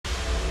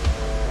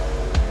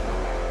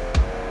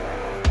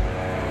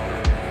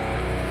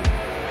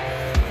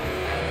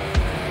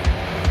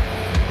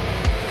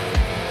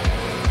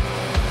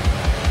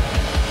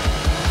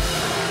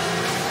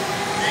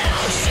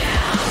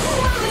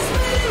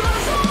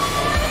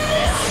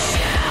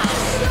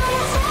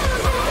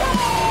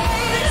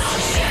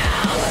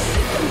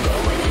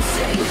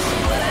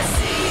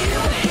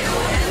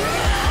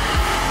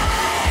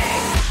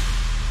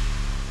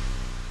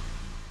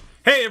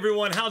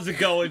everyone, how's it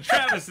going?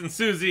 Travis and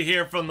Susie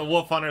here from the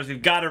Wolf Hunters.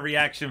 We've got a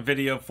reaction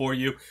video for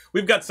you.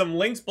 We've got some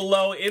links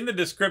below in the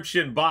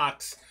description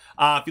box.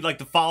 If you'd like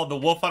to follow the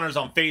Wolf Hunters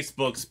on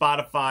Facebook,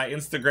 Spotify,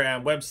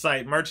 Instagram,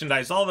 website,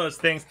 merchandise, all those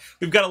things,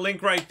 we've got a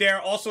link right there.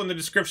 Also in the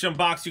description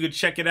box, you can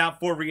check it out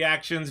for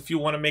reactions if you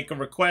want to make a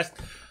request.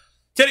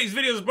 Today's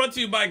video is brought to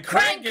you by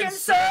Crank and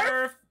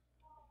Surf.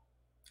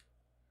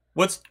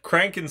 What's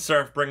Crank and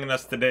Surf bringing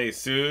us today,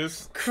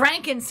 Suze?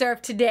 Crank and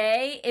Surf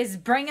today is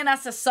bringing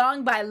us a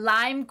song by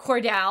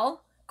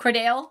Cordiale.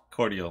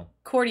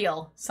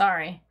 Cordiale.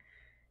 Sorry.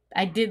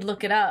 I did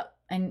look it up,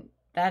 and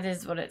that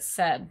is what it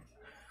said.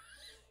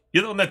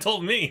 You're the one that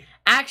told me.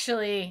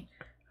 Actually,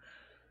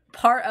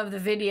 part of the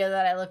video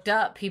that I looked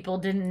up, people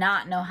did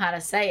not know how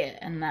to say it,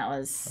 and that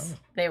was...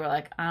 They were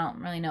like, I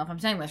don't really know if I'm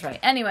saying this right.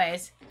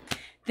 Anyways,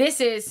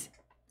 this is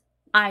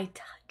I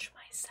Touch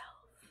Myself.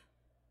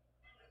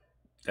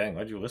 Dang,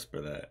 why'd you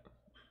whisper that?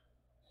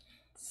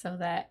 So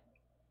that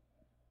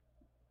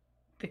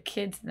the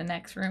kids in the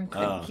next room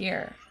couldn't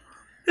hear.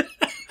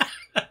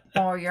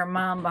 Or your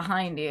mom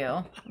behind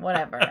you.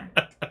 Whatever.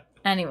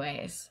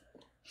 Anyways.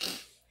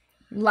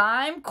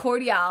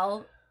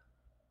 Cordiale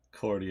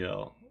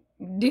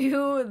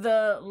do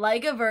the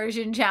Like a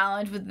Version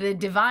challenge with the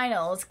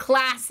Divinyls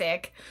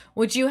classic,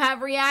 which you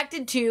have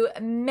reacted to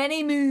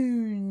many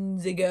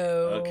moons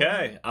ago.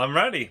 Okay, I'm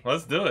ready.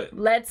 Let's do it.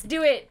 Let's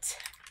do it.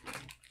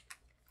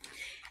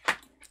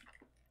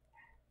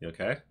 You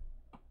okay?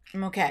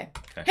 I'm okay.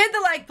 Hit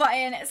the like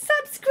button.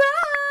 Subscribe.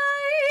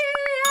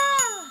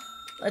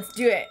 Let's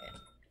do it.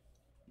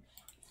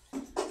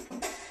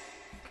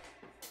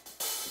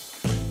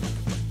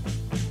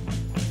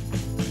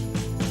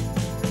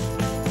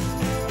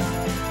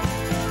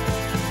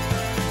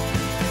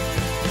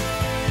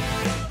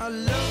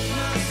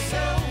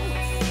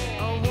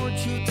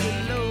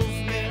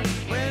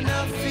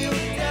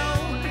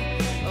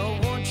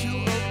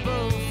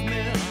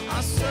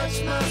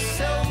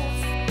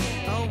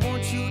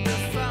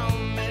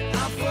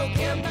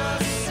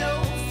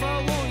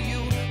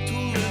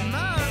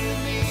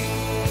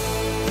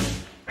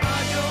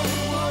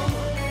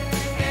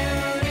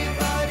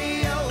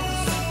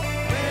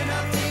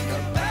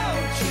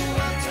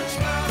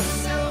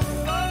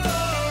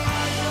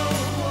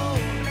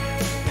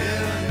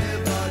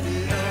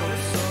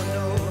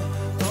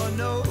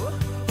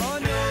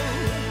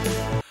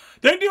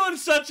 They're doing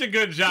such a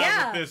good job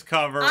with this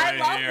cover right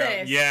here. I love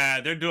this.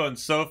 Yeah, they're doing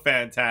so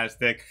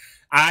fantastic.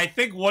 I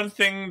think one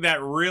thing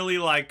that really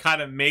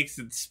kind of makes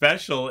it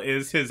special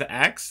is his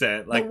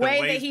accent, like the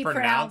way he's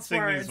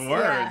pronouncing these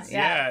words.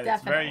 Yeah,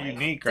 it's very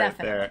unique right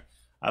there.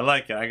 I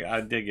like it.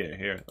 I dig it.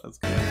 Here, let's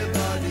go.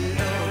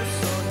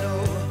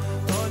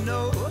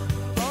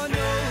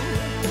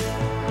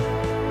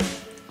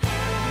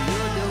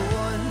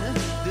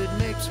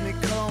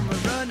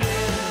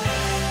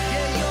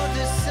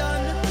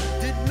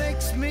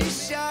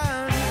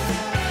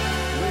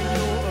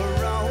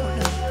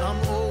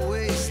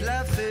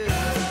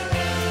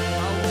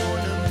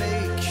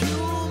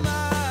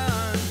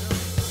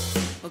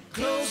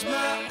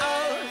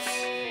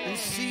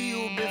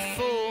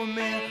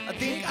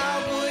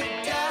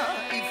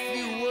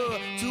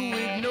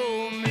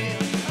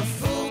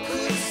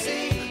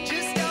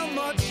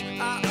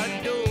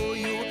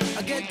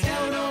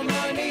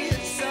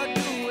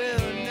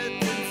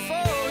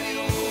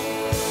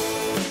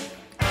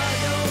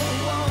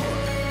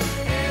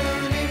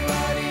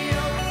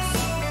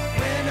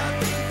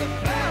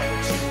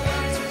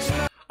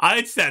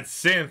 It's that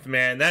synth,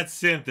 man. That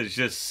synth is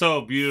just so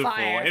beautiful.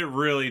 Fire. It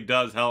really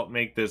does help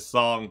make this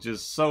song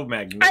just so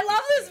magnificent. I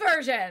love this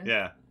version.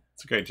 Yeah,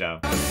 it's a great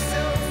job.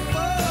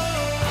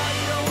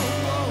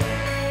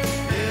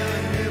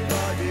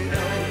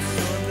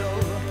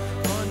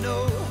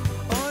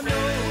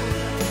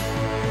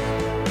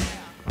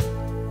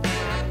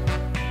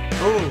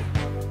 Ooh.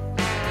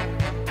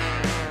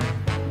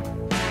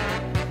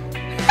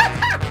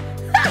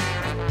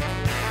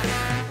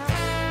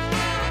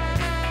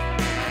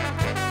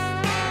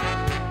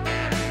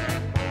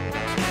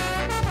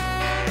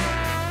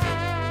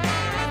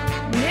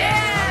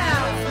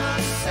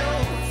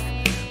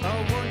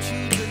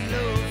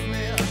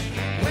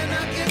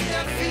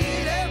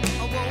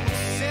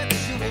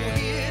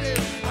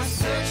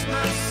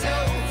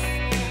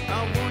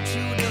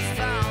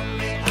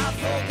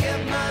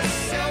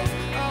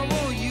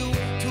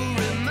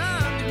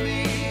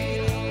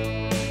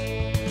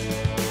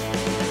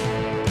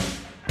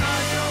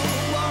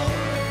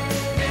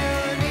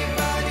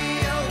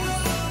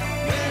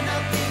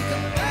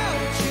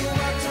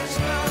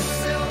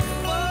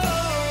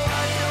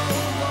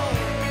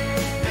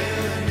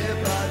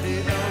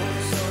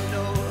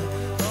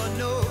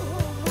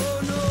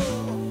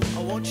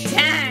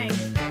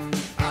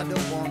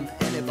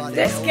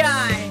 This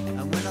guy.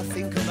 And when I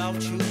think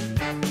about you,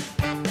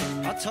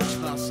 I touch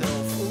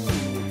myself. Ooh.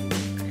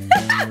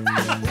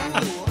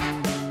 Ooh.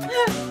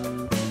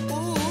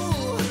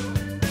 Ooh.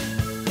 I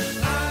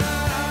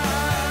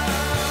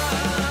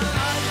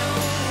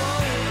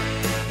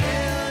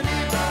don't want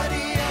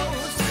anybody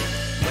else.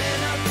 When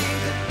I think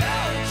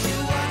about you,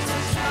 I touch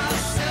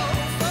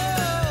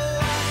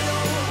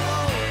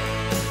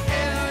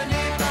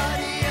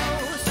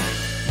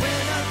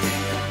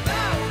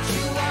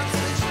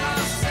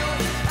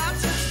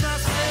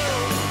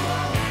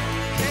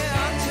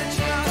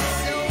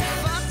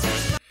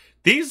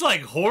These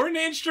like horn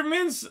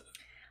instruments,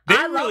 they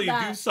I love really do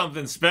that.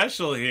 something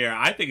special here.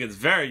 I think it's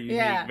very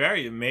unique,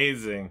 very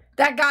amazing.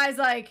 That guy's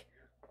like,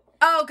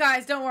 oh,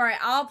 guys, don't worry.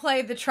 I'll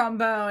play the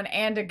trombone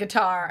and a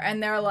guitar.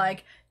 And they're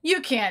like,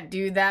 you can't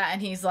do that.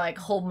 And he's like,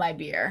 hold my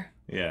beer.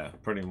 Yeah,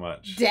 pretty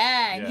much.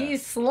 Dang, Yeah.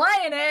 he's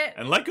slaying it.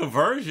 And like a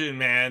version,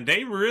 man,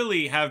 they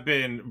really have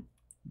been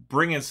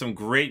bringing some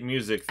great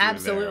music through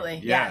Absolutely,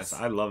 there. yes.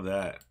 I love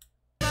that.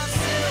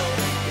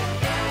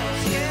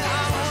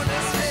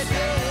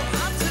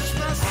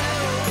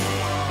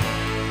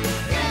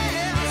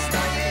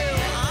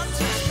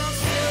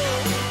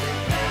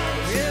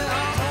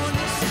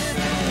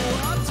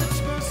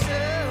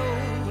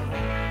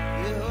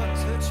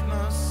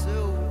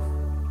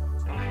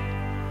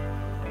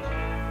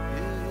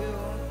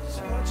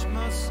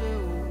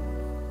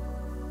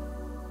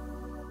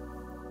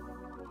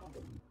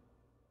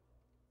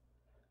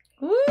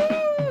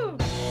 Woo!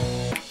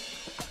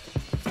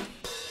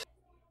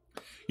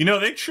 You know,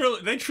 they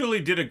truly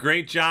did a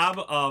great job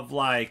of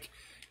like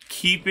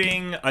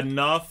keeping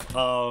enough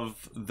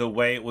of the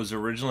way it was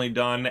originally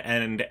done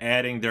and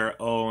adding their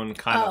own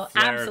kind of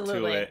flair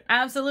to it.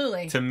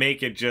 Absolutely. To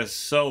make it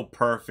just so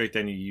perfect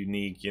and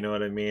unique, you know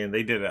what I mean?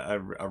 They did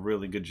a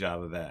really good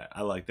job of that.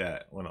 I like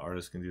that when an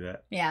artist can do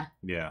that. Yeah.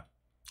 Yeah,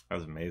 that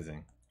was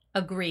amazing.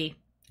 Agree.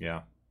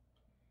 Yeah.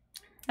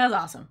 That was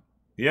awesome.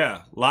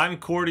 Yeah, Lime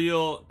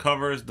Cordiale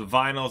covers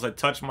Divinyls. I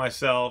Touch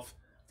Myself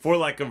for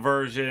like a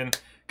version.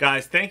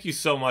 Guys, thank you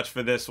so much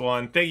for this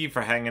one. Thank you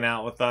for hanging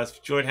out with us. If you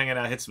enjoyed hanging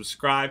out, hit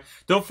subscribe.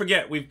 Don't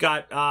forget, we've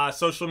got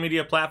social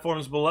media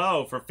platforms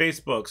below for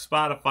Facebook,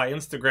 Spotify,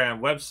 Instagram,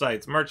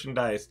 websites,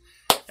 merchandise.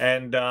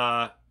 And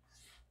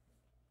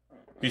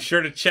be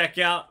sure to check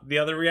out the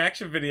other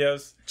reaction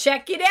videos.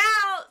 Check it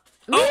out.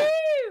 Oh,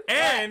 Woo!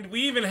 and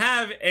we even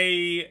have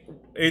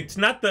it's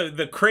not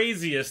the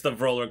craziest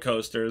of roller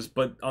coasters,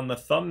 but on the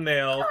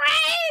thumbnail...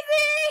 Crazy!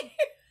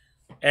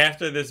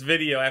 After this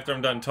video, after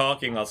I'm done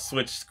talking, I'll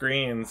switch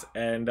screens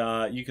and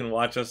you can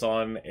watch us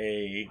on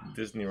a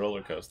Disney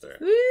roller coaster.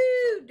 Woo!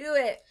 Do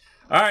it.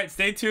 All right,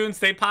 stay tuned,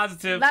 stay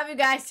positive. Love you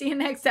guys. See you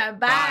next time.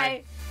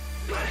 Bye.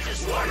 Bye. I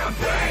just wanna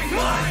bang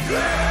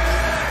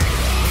my